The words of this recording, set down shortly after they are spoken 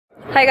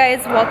Hi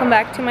guys, welcome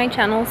back to my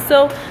channel.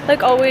 So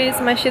like always,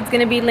 my shit's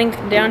gonna be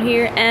linked down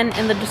here and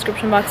in the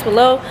description box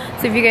below.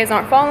 So if you guys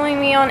aren't following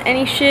me on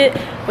any shit,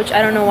 which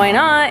I don't know why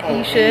not,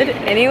 you should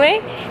anyway.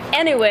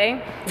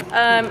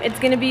 It's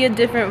gonna be a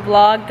different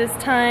vlog this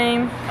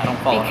time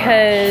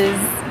because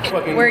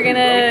we're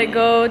gonna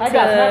go to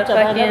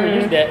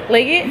fucking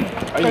Liggett.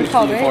 It's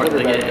called, right? Fort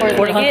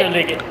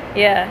Liggett.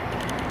 Yeah,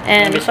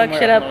 and fuck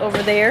shit up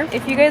over there.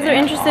 If you guys are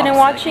interested in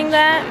watching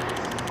that,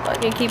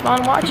 fucking keep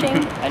on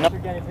watching.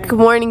 Good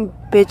morning,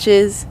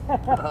 bitches.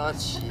 Oh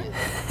shit.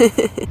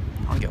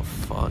 I don't give a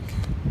fuck.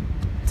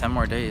 10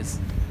 more days.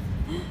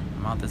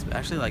 I'm out this.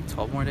 Actually, like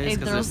 12 more days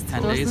because there's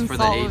 10 days for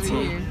the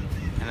 18th.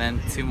 And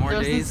then 2 more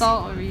days. Some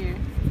salt over here.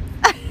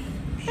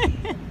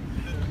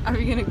 Are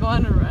we gonna go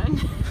on a run?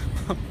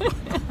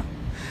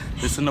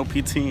 This is no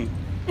PT.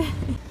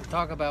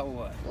 Talk about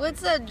what?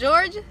 What's up,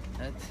 George?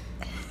 That's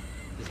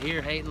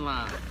ear hating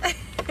line.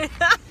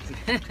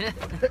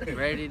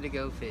 Ready to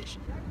go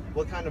fishing.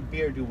 What kind of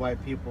beer do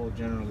white people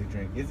generally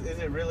drink? Is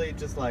it really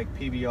just like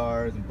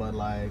PBRs and Bud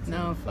Lights?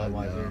 No, fuck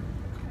no.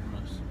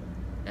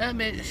 I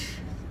mean,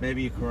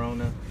 maybe a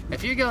Corona.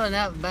 if you're going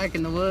out back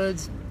in the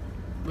woods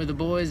with the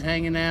boys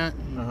hanging out,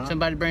 and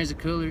somebody brings a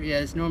cooler, yeah,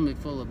 it's normally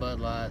full of Bud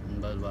Light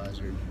and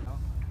Budweiser.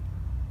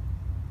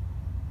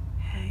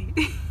 Hey.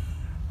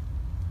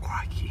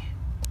 Crikey.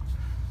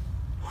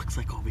 Looks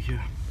like over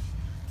here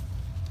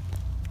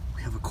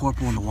we have a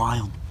corporal in the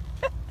wild.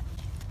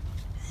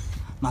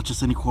 Not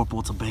just any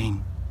corporal, it's a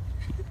Bane.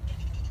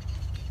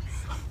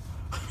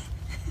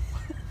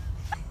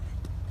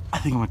 I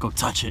think I'm gonna go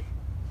touch it.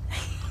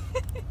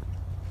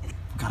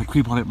 Gotta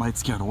creep on it, might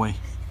scare it away.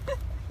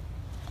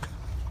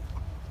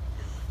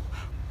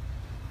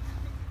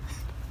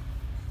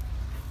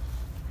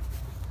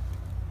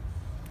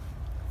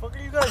 What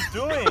are you guys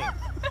doing?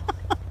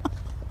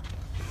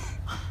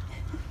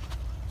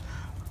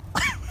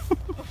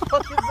 What the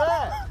fuck is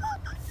that?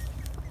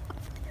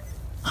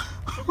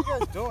 What are you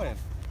guys doing?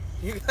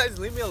 You guys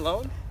leave me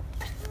alone?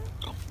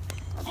 God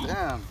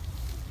damn.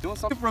 Doing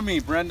something for me,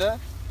 Brenda.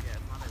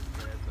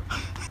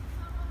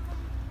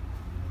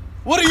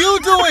 What are you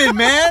doing,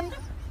 man?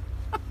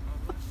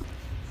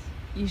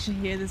 You should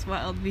hear this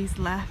wild beast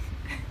laugh.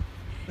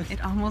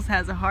 It almost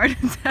has a heart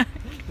attack.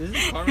 This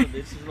is karma, bitch.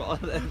 This is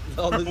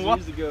all those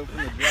years ago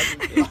from the Dragon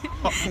King.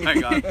 Oh my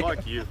god,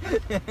 fuck you.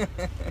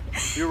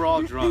 You were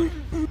all drunk.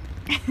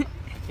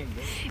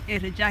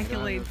 It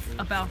ejaculates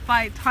about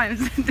 5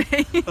 times a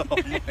day. Oh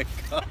my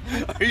god.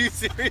 Are you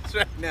serious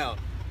right now?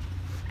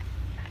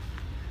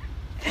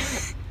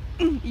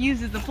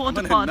 Uses the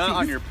porta I'm gonna nut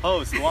on potties. your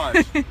post,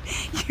 watch.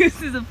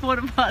 Uses the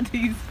porta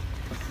potties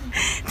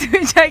to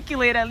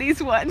ejaculate at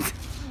least once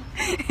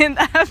in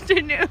the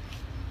afternoon.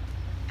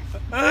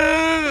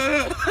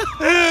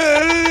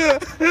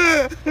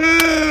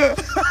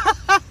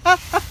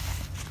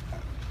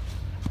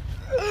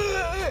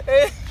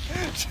 Hey,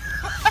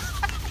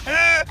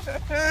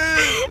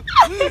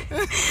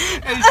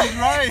 she's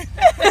right.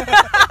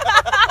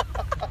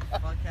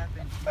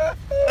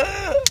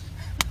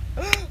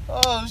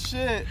 Oh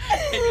shit.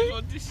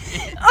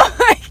 Oh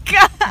my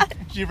god.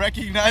 She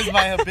recognized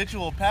my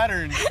habitual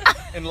patterns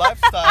and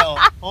lifestyle.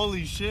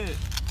 Holy shit.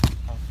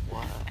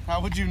 How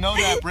would you know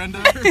that, Brenda?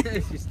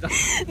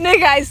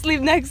 Nigga, I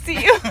sleep next to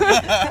you.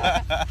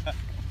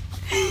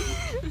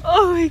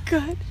 Oh my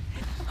god.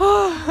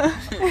 Oh,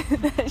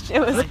 that shit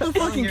was. Put the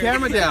fucking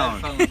camera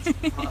down. It's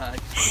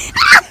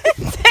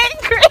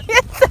angry.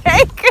 It's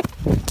angry.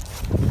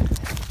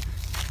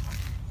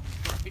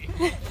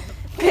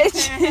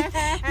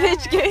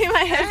 Bitch, give me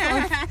my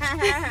headphones.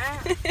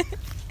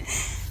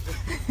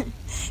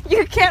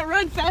 You can't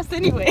run fast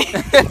anyway.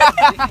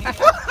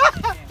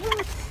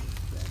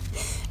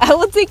 I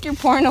will take your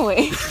porn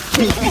away.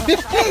 Get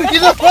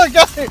the fuck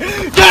out of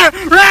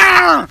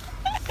here!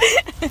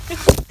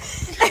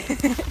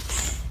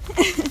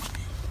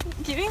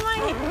 Give me my.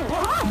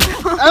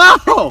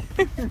 Ow!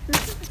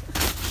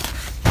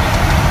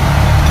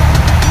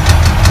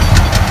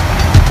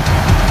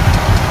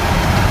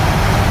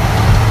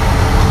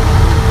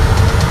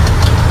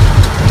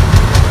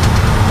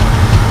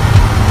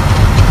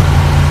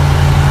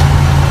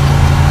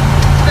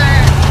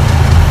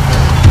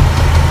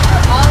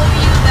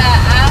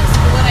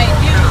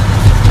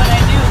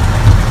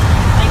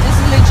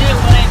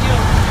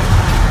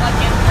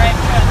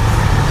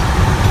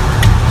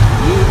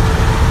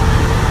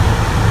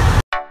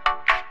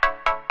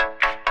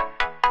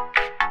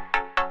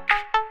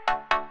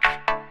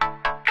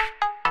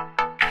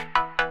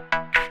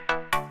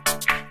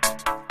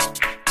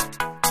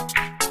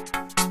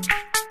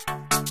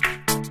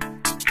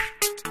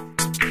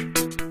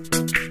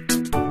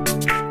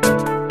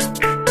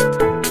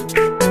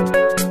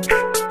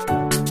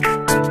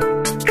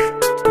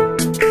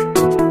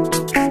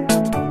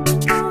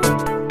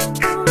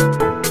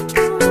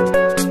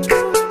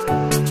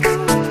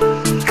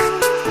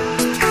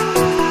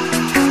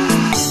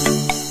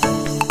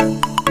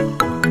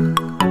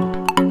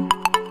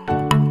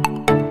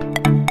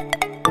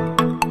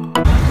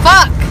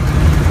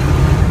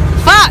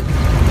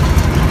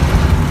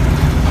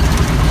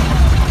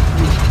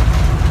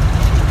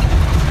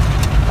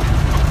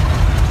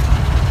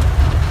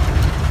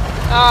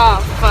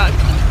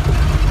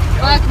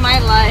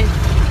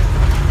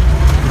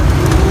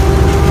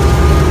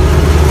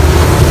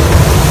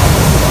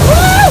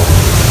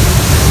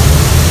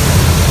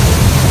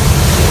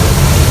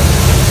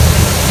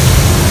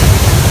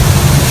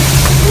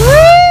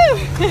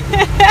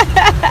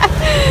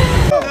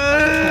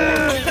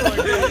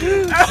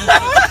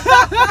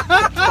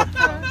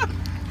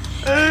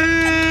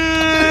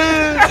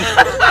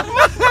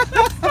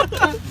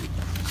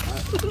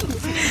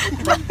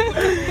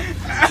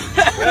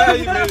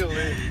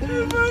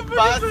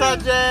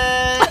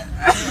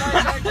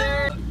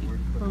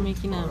 We're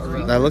making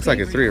out. That looks like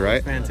a 3,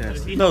 right?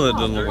 Fantastic. No, that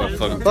doesn't look like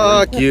fucking.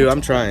 Fuck you,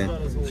 I'm trying.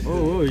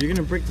 Oh, you're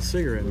gonna break the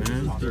cigarette,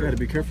 man. You gotta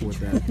be careful with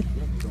that.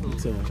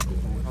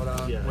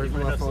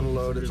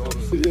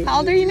 How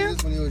old are you now?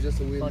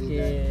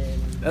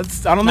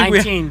 That's. I don't think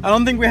 19. I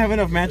don't think we have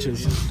enough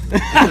matches.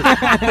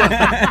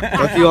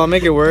 Fuck you, I'll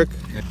make it work.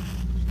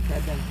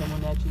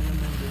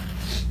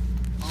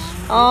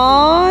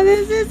 Oh,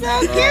 this is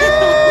so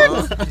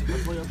cute.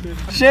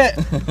 Shit,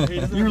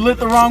 you lit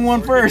the wrong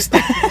one first.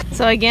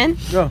 So again?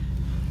 Go.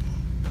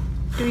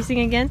 Do we sing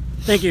again?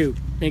 Thank you.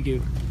 Thank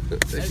you.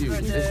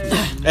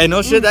 Hey,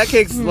 no shit, that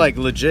cake's like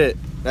legit.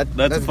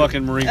 That's a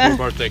fucking Marine Corps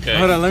birthday cake.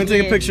 Hold on, let me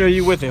take a picture of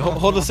you with it.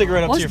 Hold the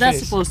cigarette up to your face. What's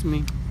that supposed to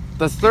mean?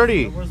 That's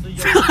 30.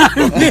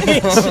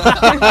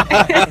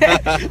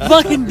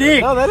 Fucking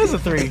dick. Oh, that is a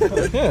 3.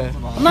 Yeah.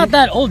 I'm not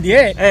that old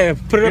yet. Hey,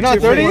 put it up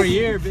to your 30?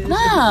 Year, bitch.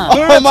 Nah.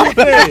 Oh my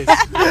face.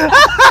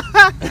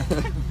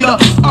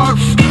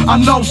 I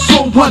know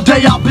so one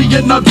day I'll be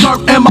in the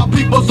dirt and my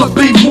peoples will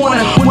be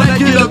mourning when they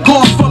get a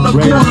car full of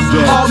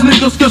quarters. All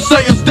niggas can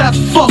say is that's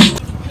fuck.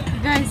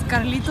 Guys,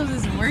 Carlitos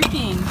is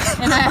working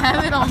and I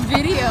have it on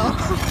video.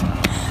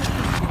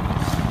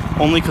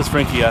 Only because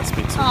Frankie asked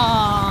me to.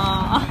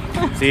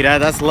 Aww. See that?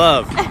 That's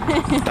love.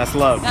 That's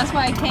love. That's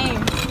why I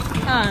came.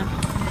 Huh.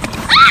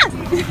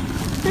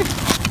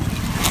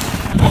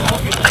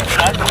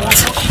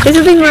 It's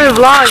a thing for a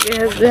vlog.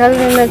 It hasn't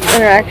been much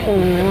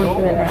interaction and I want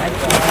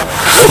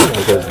some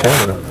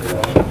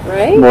interaction.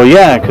 Right? Well,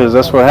 yeah, because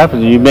that's what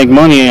happens. You make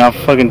money off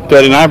fucking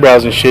threading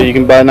eyebrows and shit. You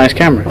can buy a nice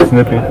camera.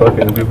 Snipping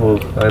fucking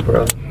people's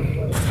eyebrows.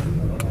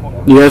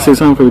 You gotta say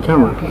something for the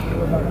camera.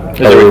 Is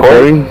it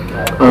recording?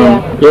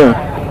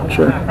 Yeah.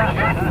 Sure. I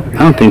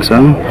don't think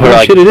so.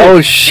 Like, shit it is. oh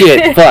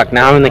shit, fuck,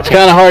 now I'm in the It's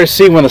kind of hard to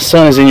see when the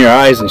sun is in your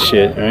eyes and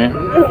shit, right?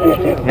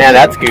 Yeah,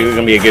 that's good. It's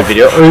gonna be a good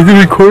video. Oh, is it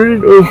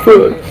recorded? Oh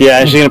fuck.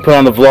 Yeah, she's gonna put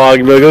on the vlog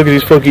and be like, look at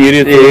these fucking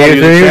idiots.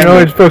 Yeah, no,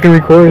 it's fucking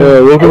recorded.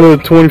 Yeah, welcome to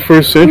the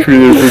 21st century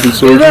there, freaking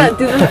soldier.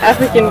 Do the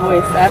African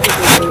voice. The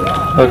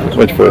African voice.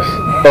 Which voice?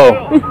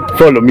 Oh,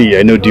 follow me,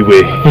 I know the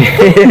way.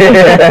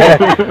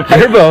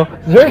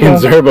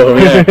 Zerbo,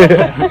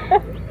 yeah.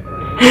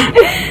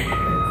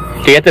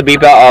 Do you have to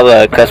beep out all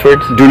the cuss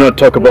words? Do not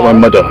talk about my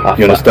mother,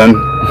 you understand?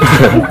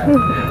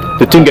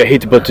 The thing I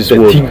hate about this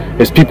world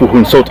is people who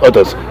insult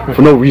others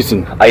for no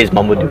reason. I use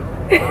Mamadou.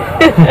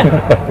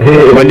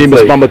 My name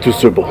is Mamadou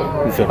Zerbo.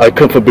 I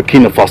come from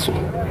Burkina Faso.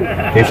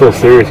 He's so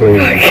serious when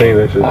he's saying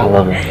that shit. I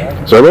love it.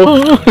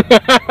 Zerbo?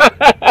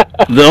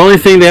 The only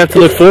thing they have to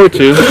look forward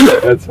to.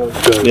 That sounds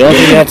good. The only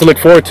thing they have to look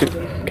forward to.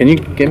 Can you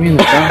get me in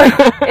the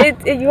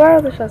shot? You are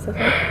on the shots,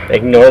 okay?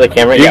 Ignore the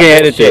camera. You can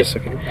edit this.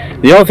 Okay.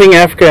 The only thing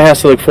Africa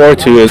has to look forward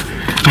to is.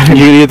 You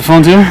gonna get the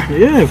phone too?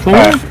 Yeah, fine.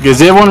 Alright. Is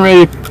everyone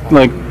ready to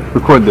like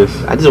record this?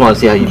 I just want to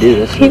see how you do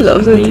this. He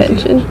loves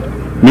attention.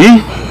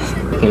 Me?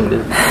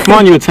 Come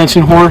on, you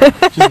attention whore.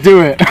 Just do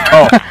it.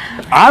 Oh,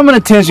 I'm an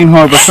attention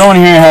whore, but someone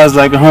here has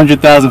like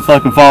 100,000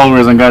 fucking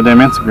followers on goddamn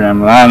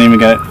Instagram, and I don't even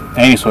got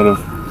any sort of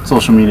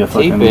social media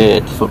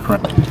fucking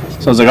footprint.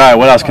 So I was like, alright,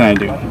 what else can I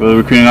do? Go to the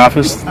recruiting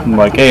office. I'm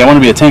like, hey, I want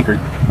to be a tanker.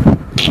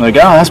 I'm like,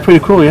 oh, that's pretty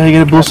cool. Yeah, you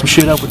gotta blow some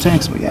shit up with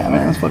tanks. But yeah,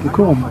 man, that's fucking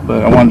cool.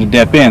 But I wanted to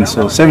dip in.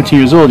 So 17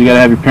 years old, you gotta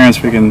have your parents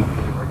freaking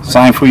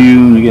sign for you,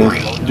 and you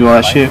gotta do all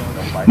that shit.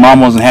 Mom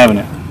wasn't having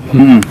it.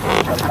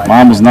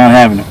 Mom was not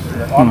having it.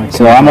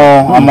 So I'm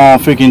all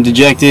freaking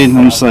dejected.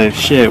 I'm just like,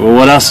 shit. Well,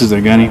 what else is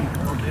there, Gunny?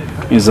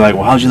 He's like,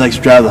 well, how'd you like to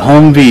drive the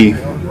Humvee?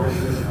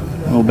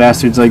 Little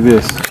bastards like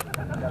this.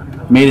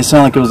 Made it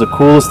sound like it was the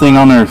coolest thing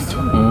on earth.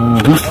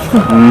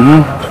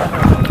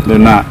 They're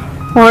not.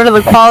 What are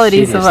the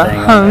qualities of a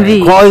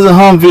Humvee? Qualities of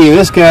Humvee.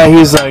 This guy,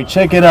 he's like,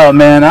 check it out,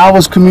 man. I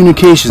was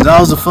communications. I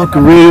was a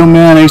fucking radio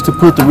man. I used to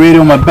put the radio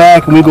on my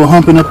back and we go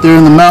humping up there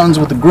in the mountains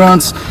with the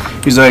grunts.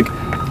 He's like,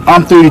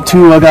 I'm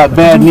 32. I got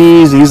bad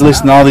knees. And he's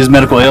listing all these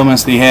medical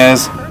ailments that he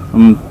has.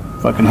 I'm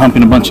fucking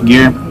humping a bunch of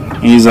gear.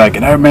 And he's like,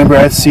 and I remember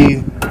I'd see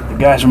the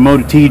guys from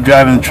Motor T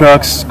driving the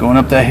trucks, going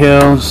up that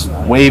hill, just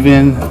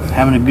waving,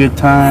 having a good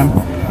time.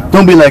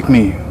 Don't be like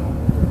me.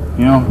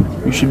 You know,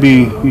 you should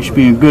be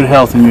in good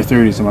health in your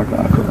 30s. I'm like,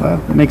 oh, cool.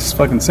 That makes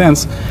fucking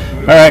sense.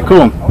 All right,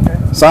 cool.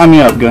 Sign me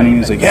up, Gunny.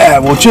 He's like, yeah,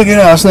 well, check it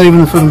out. That's not even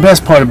the fucking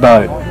best part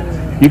about it.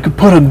 You could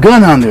put a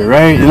gun on there,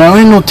 right? And I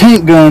ain't no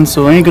tank gun,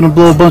 so I ain't gonna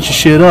blow a bunch of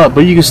shit up.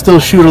 But you can still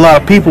shoot a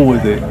lot of people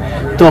with it.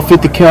 Throw a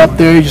 50 cal up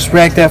there. You just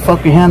rack that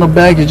fucking handle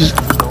back. You just.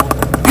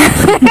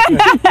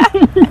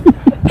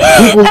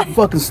 People are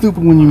fucking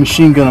stupid when you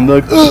machine gun them.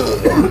 They're like,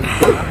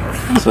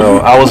 ugh. So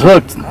I was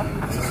hooked.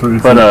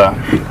 But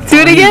do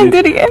it again. Do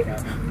it again.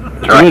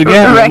 Do it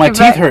again. My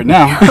teeth hurt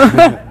now.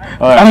 Right.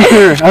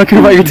 I don't care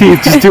about your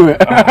teeth. Just do it.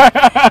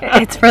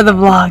 It's for the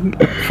vlog.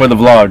 For the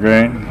vlog,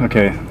 right?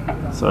 Okay.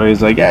 So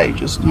he's like, yeah, you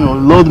just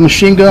load the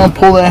machine gun,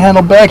 pull that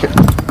handle back.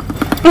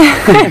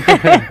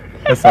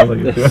 That sounds like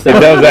it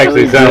does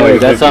actually sound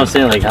like. That's what I'm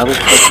saying. Like, how the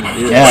fuck do you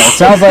do that? Yeah, it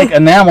sounds like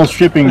enamel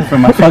stripping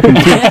from my fucking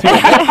teeth.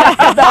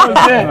 That was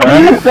it.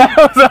 Right? That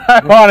was what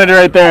I wanted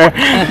right there.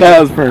 That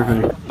was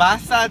perfect. Bye,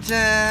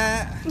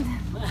 Sergeant.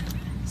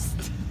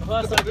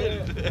 What,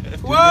 Sergeant? Do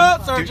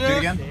it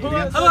again.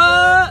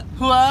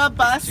 What,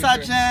 Boss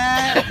Sergeant?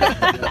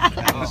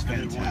 That was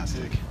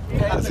fantastic.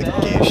 That's the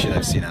gayest shit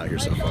I've seen out here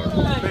so far. Do you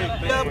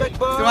want to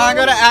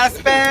go to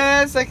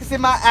Aspen so I can see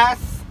my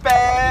Aspen?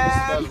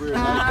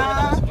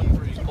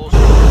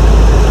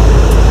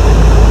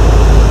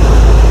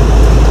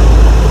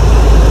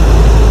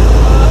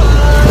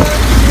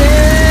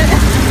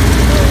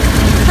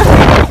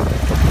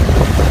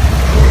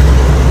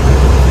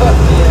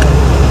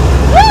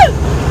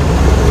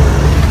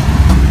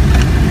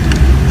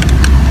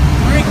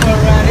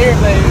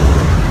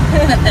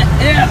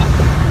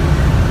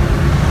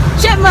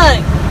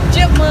 Chipmunk!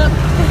 Chipmunk!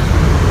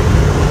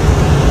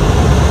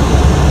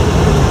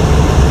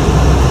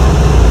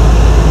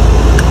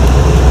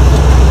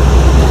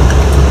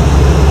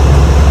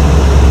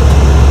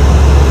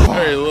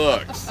 Hey,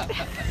 looks.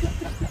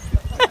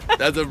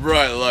 That's a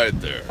bright light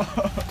there.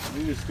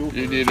 You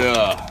need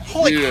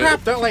Holy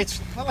crap, that light's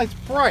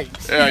bright.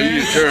 Yeah, you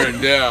need to turn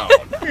it down.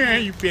 Yeah,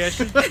 you bitch.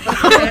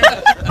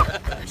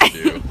 Thanks,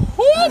 dude.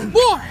 Oh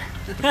boy!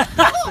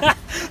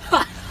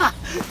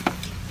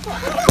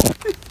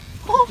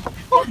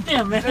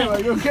 Damn, man. Are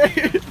you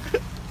okay?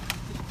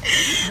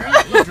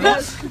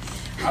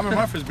 I'm in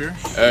my first beer.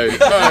 Hey.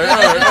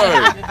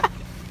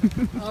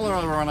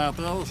 I'll run out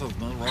there. This is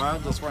the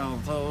ride. Just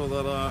round the toe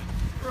that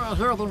right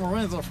here the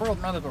Marines are first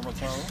medical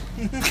patrol.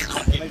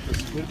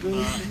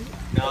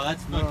 No,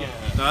 that's not good.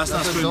 No, that's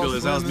not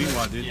Squidbillies. That was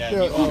Meatwad, dude. Yeah, you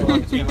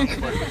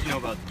know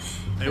about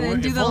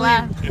Do the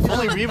laugh. If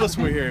only Rivas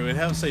were here, we'd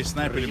have him say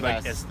sniper. He'd be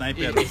like, es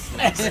sniper.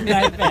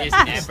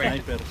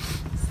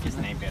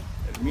 Sniper.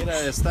 Mira,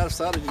 estar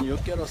Sergeant, yo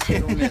quiero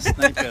ser un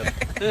sniper.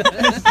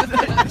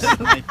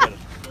 Sniper.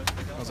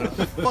 I was like, what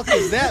the fuck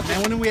is that,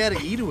 man? When did we add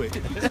an E to it?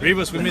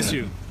 Rivas, we miss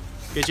you.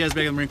 Get your ass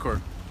back in the Marine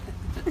Corps.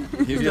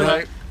 He'd be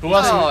like, who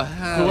else are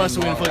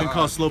we gonna fucking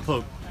call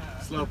Slowpoke?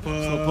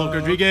 Slowpoke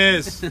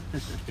Rodriguez.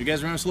 You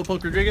guys remember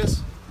Slowpoke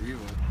Rodriguez?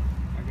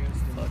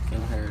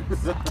 Fucking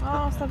hurts.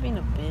 Oh, stop being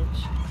a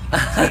bitch.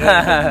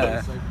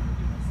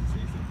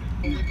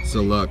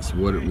 So, Lux,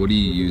 what are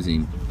you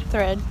using?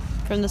 Thread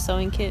from the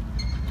sewing kit.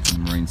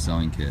 Marine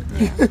sewing kit.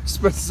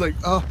 Spencer's like,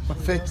 oh, my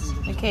face.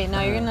 Okay,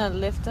 now you're gonna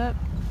lift up.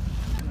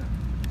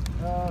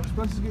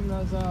 Spencer's getting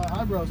his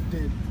eyebrows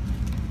did.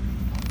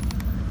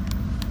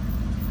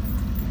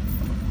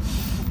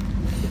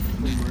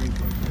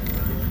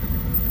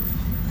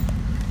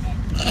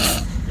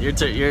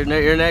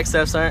 Your next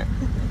steps aren't.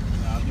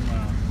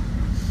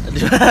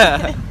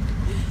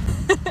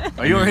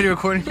 Are you already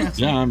recording?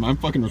 Yeah, I'm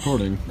fucking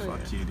recording.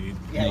 Fuck you, dude.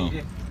 Yeah, No. you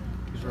did.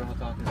 Because we're all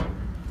talking.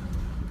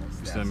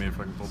 You still made me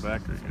fucking pull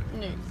back or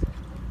good?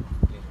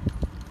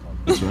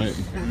 That's right.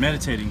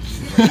 Meditating.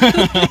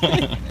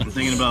 I'm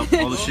thinking about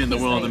all the shit in the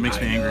world that makes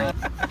me angry.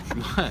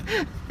 What?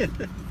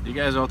 You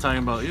guys are all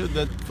talking about, ew,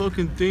 that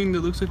fucking thing that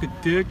looks like a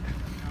dick.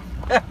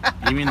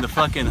 You mean the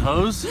fucking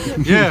hose?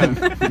 Yeah,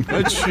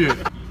 that shit.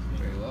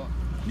 Very well.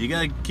 You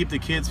gotta keep the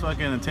kids'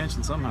 fucking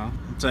attention somehow.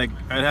 It's like,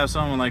 I'd have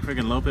someone like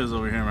freaking Lopez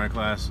over here in my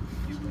class.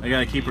 I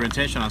gotta keep her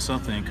attention on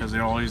something because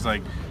they're always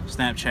like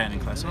Snapchatting in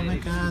class. Oh my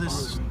god,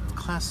 this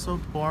class is so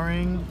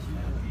boring.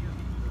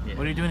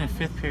 What are you doing in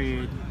 5th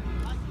period?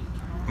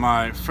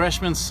 My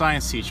freshman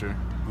science teacher,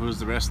 who was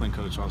the wrestling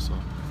coach also,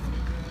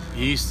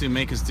 he used to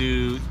make us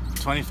do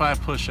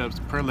 25 push-ups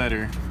per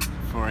letter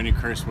for any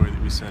curse word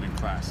that we said in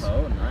class.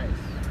 Oh, nice.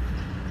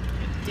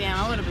 Damn,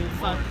 I would have been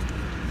fucked.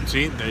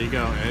 See, there you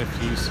go.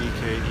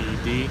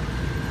 F-U-C-K-E-D.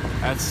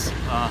 That's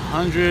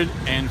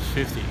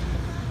 150.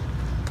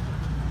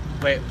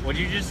 Wait, what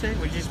did you just say?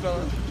 What did you spell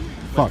it?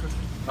 Fuck.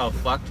 Oh,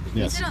 fucked?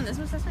 Yes. Sit on this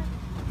one, sister.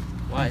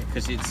 Why?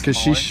 Because it's Because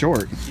she's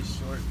short. She's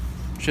short.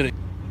 Should have.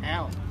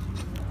 Ow.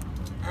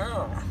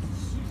 Ow.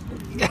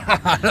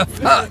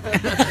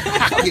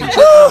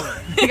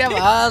 You got my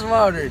eyes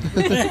watered.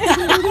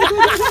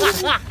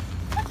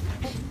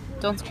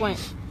 Don't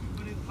squint.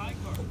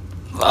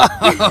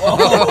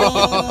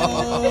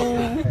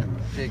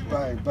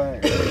 Bang,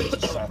 bang.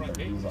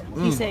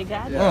 He said,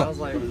 God. I was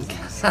like,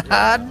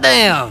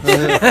 damn.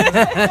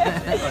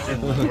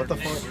 What the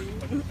fuck?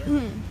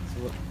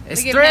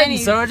 It's Look at threatened, Manny.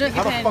 Sergeant.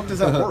 How the fuck does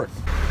that work?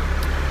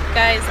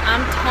 Guys,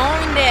 I'm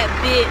towing that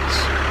bitch.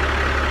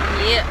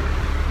 Yep.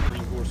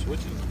 Marine Corps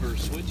switches or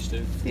switched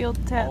to. Field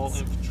All tats.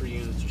 infantry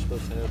units are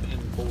supposed to have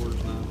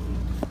M4s now.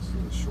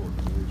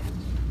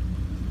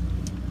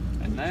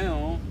 And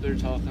now they're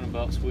talking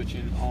about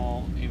switching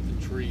all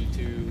infantry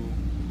to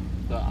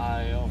the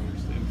ILs,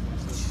 the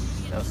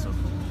M26. That's so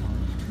cool.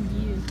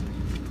 You.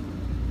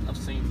 I've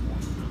seen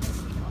one.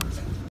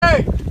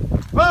 Hey!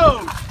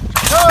 Boom!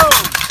 Boom!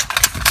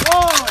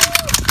 One!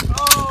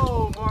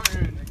 Oh,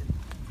 Martin!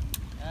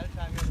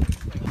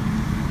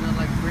 Not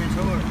like a French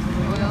horse.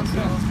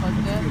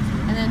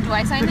 And then do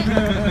I sign it?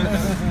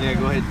 Yeah,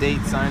 go ahead,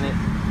 date, sign it.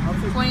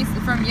 20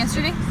 from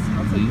yesterday?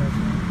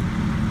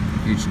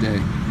 Each day.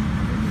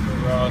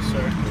 Raw,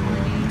 sir.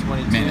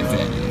 22.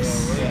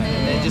 Manifest. Yeah,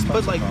 and then just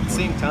put like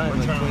same time,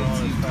 like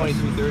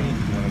 22:30.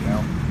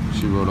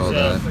 She wrote all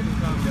that.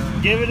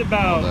 Give it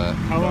about, All that.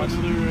 how long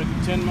till they're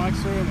at 10 mics,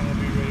 sir, and then we'll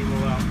be ready to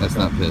roll out. That's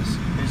not piss.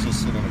 just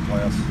sit in a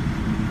class.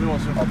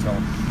 I'll tell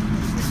him.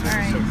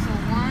 Alright, so 1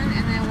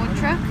 and then what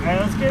truck? Alright,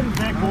 let's get in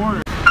back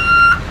order.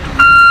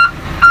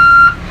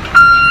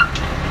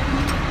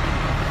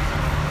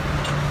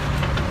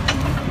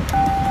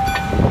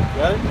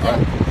 Got it?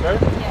 Alright. Ready?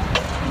 Yeah.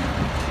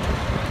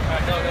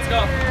 Alright, go, let's go.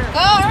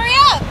 Go, hurry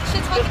up!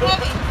 Shit's fucking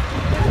heavy.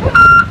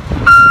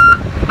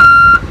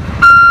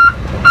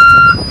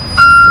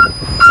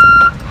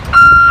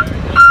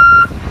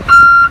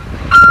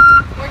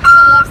 Work to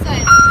the left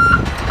side.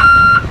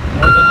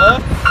 Or the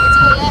left? Work to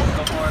the left.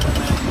 Go for it,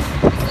 man.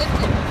 Lift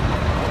it.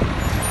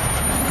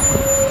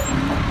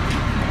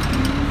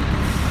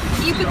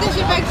 Can you put this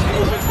shit back?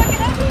 Shit's fucking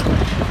heavy.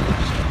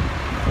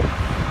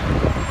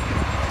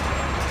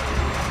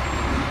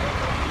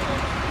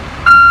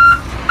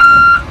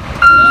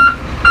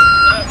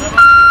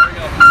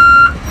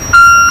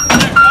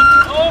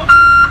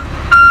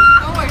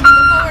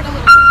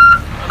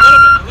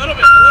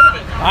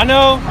 I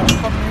know.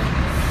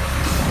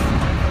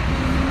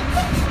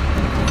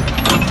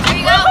 There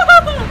you go.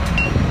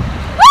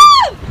 Woo!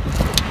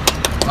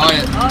 Oh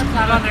yeah. Oh, it's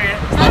not on there yet.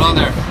 It's not on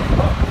there.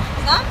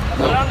 It's not? It's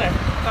not on there.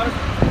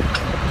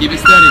 Keep it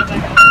steady.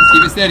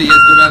 Keep it steady.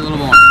 Yes, go back a little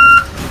more.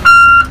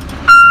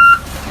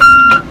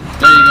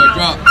 There you go.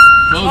 Drop.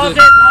 Close it.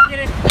 Lock it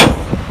in.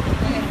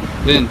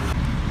 Then.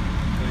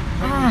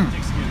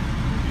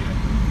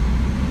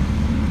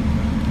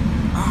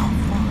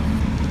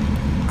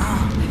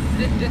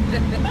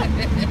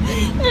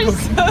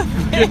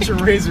 Get your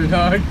razor,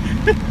 dog.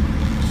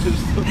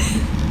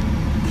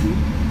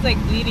 It's like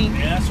bleeding.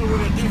 Yeah, that's what we're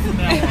gonna do from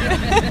now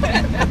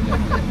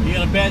on. You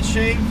got a bad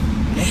shave?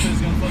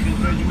 Lopez gonna fucking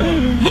thread you up.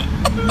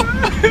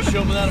 You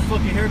show him without a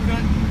fucking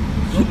haircut?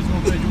 Lopez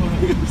gonna thread you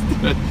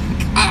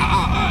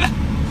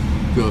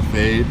up. Go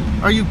fade.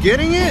 Are you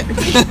getting it?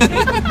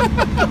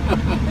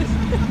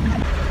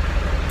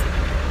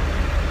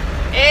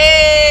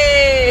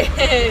 Hey!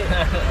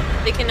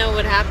 They can know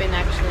what happened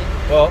actually.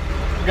 Well,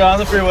 we got on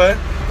the freeway,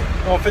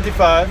 going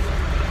 55.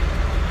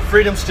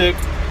 Freedom stick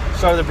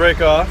started to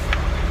break off.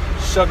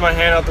 Shoved my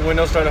hand out the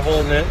window, started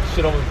holding it.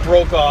 Shit almost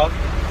broke off.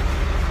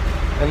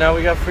 And now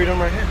we got freedom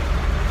right here.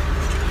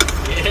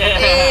 Yeah.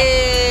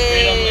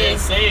 Freedom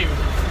is saved.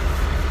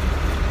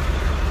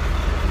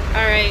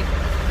 Alright.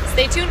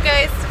 Stay tuned,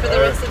 guys, for the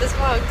rest of this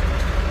vlog.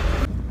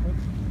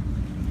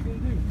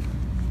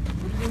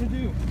 What are you gonna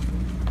do?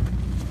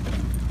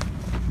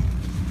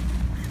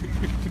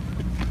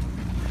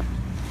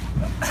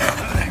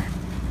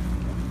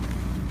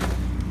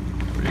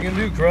 What are you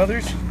gonna do,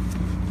 Crothers?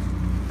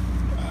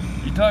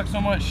 You talk so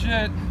much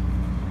shit,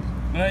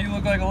 now you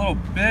look like a little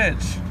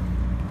bitch.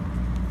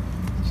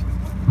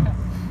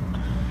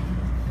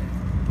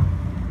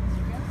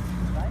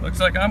 Looks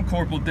like I'm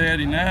Corporal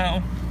Daddy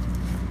now.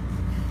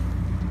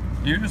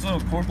 You're just a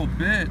little corporal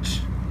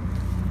bitch.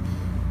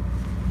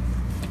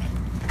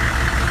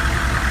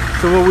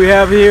 So what we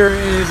have here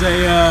is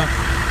a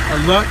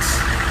Lux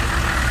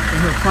in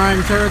her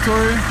prime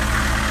territory.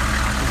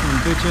 There's some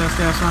bitch ass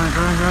staff trying to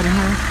drive right in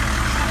here.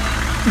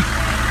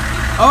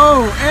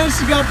 Oh, and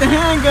she got the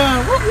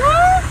handgun. What?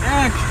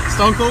 Yeah,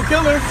 Stone Cold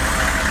Killer.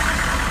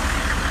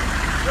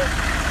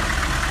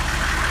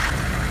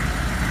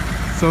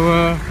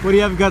 So what do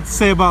you have got to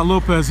say about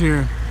Lopez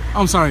here?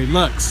 I'm sorry,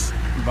 Lux.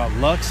 About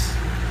Lux?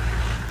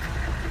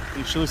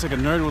 She looks like a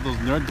nerd with those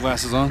nerd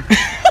glasses on.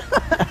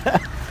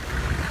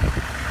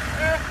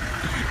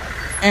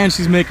 And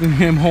she's making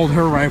him hold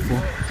her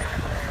rifle.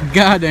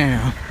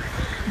 Goddamn.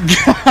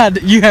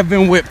 God, you have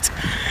been whipped.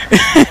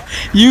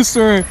 You,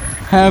 sir,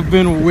 have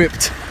been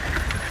whipped.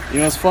 You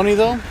know what's funny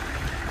though?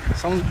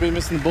 Someone's been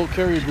missing the bolt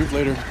carrier boot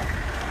later.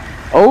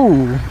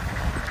 Oh.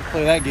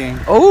 Play that game.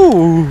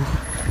 Oh.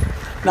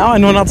 Now I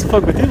know not to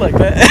fuck with you like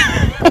that.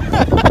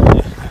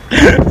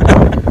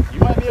 You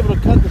might be able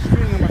to cut the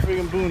string on my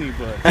friggin' boonie,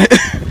 but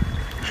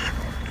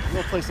I'm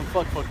gonna play some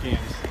fuck games.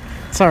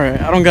 It's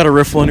alright, I don't got a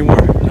riffle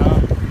anymore.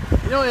 No.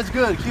 You know, it's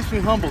good. It keeps me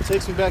humble. It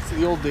takes me back to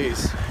the old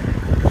days.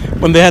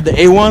 When they had the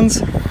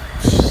A1s?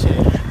 Shit.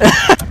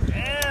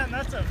 Damn,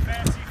 that's a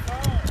fancy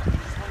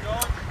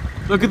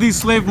phone. Look at these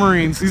slave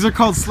marines. These are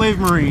called slave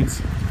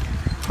marines.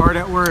 Hard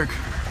at work.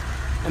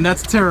 And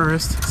that's a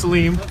terrorist,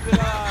 Salim.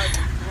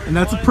 And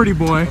that's a pretty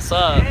boy. What's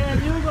up?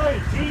 Damn, you look like a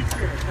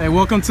teacher. Hey,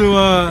 welcome to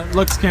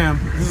Lux Cam.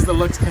 This is the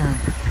Lux Cam.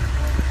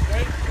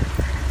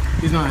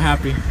 He's not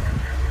happy.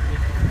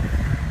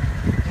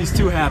 He's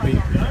too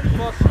happy.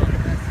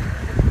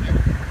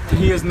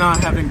 He is not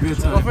having a good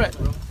time.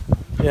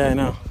 Yeah, I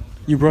know.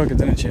 You broke it,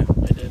 didn't you?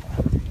 I did.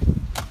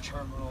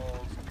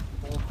 Terminals,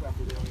 bullcrap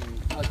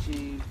doing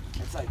touchy.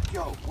 It's like,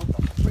 yo, what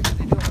the frick are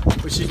they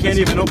doing? But she can't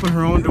even open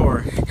her own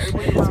door.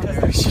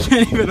 She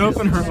can't even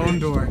open her own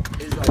door.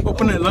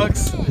 Open it,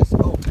 Lux. And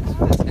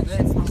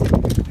then it's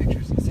taking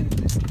pictures and sending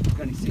this.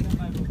 Gunny, see?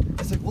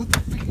 It's like, what the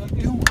frick are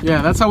you doing?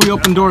 Yeah, that's how we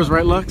open doors,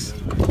 right, Lux?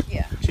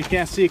 Yeah. She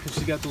can't see because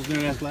she got those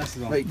new ass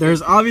glasses on.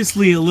 There's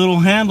obviously a little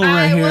handle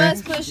right here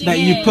that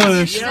you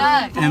push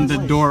and the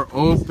door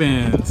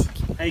opens.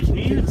 Hey, can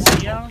you even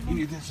see out?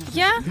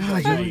 Yeah.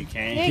 Yeah, you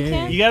can. Yeah, you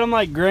can. You got them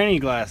like granny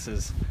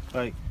glasses.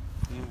 Like,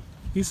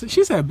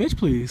 She said, bitch,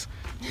 please.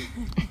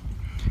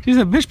 She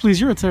said, bitch,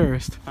 please, you're a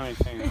terrorist. How many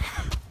fingers?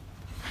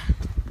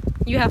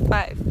 You have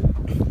 5,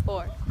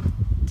 4,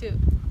 2.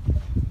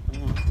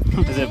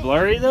 Is it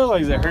blurry though?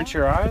 Like, does it hurt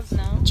your eyes?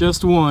 No.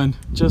 Just one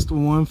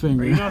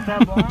finger. Are you not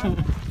that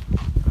blind?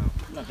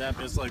 Not that,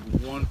 but it's like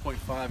 1.5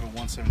 and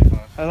 175.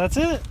 Oh, that's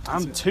it?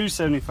 I'm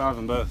 275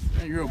 in both.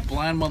 Man, you're a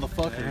blind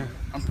motherfucker. Yeah.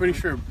 I'm pretty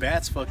sure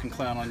bats fucking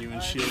clown on you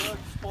and shit. How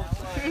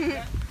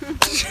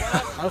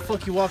the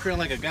fuck you walk around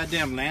like a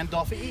goddamn land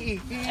dolphin?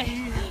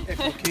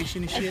 Echolocation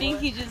and shit. I think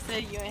he just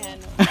said you ain't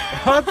had no.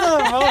 What the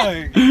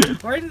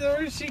fuck?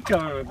 Where's she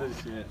coming with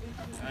this shit?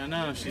 I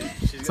know, she's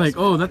It's like,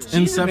 oh, that's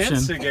Inception.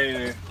 She's an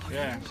instigator.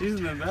 Yeah, she's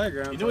in the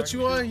background. You know what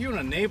you are? You're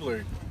an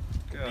enabler.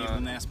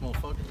 Enabling ass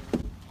motherfucker.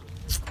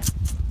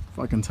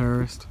 Fucking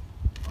terrorist.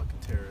 Fucking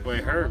terrorist.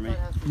 Wait, her or me?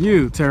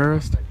 You,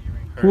 terrorist.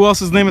 Her. Who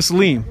else's name is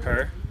Salim?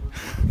 Her.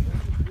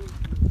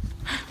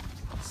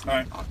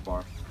 Alright.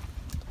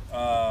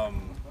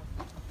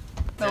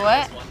 The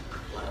what?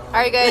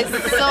 Alright guys,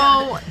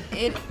 so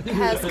it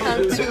has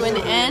come to an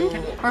end.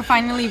 We're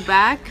finally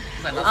back.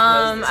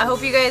 I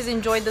hope you guys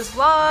enjoyed this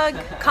vlog.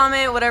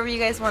 Comment whatever you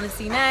guys want to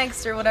see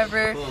next or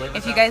whatever.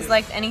 If you guys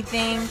liked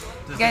anything,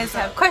 if you guys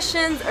have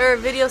questions or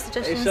video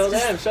suggestions, Hey,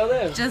 show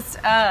them. just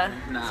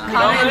comment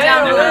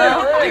down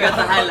below. I got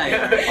the highlight.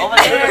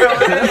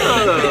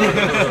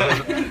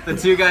 The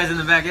two guys in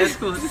the back. That's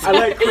cool. I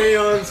like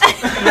crayons.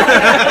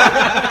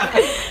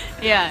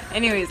 Yeah,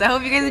 anyways, I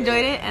hope you guys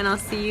enjoyed it, and I'll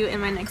see you in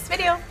my next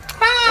video.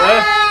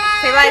 Bye!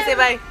 Say bye, say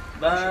bye.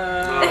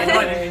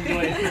 Bye.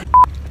 Enjoy it.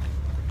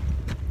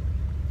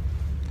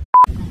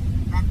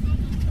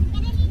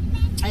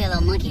 I got a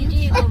little monkey.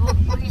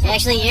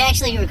 You're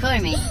actually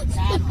recording me.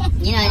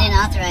 You know I didn't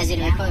authorize you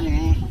to record me,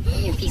 right?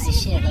 You're a piece of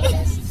shit, though.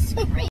 That's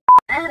great.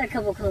 I had a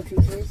couple cool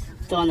teachers.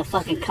 Throwing the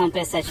fucking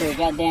compass at your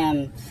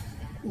goddamn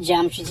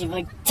geometry teacher,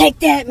 like, take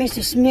that,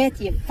 Mr. Smith,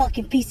 you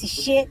fucking piece of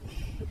shit.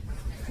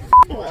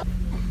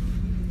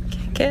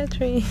 Catch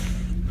me.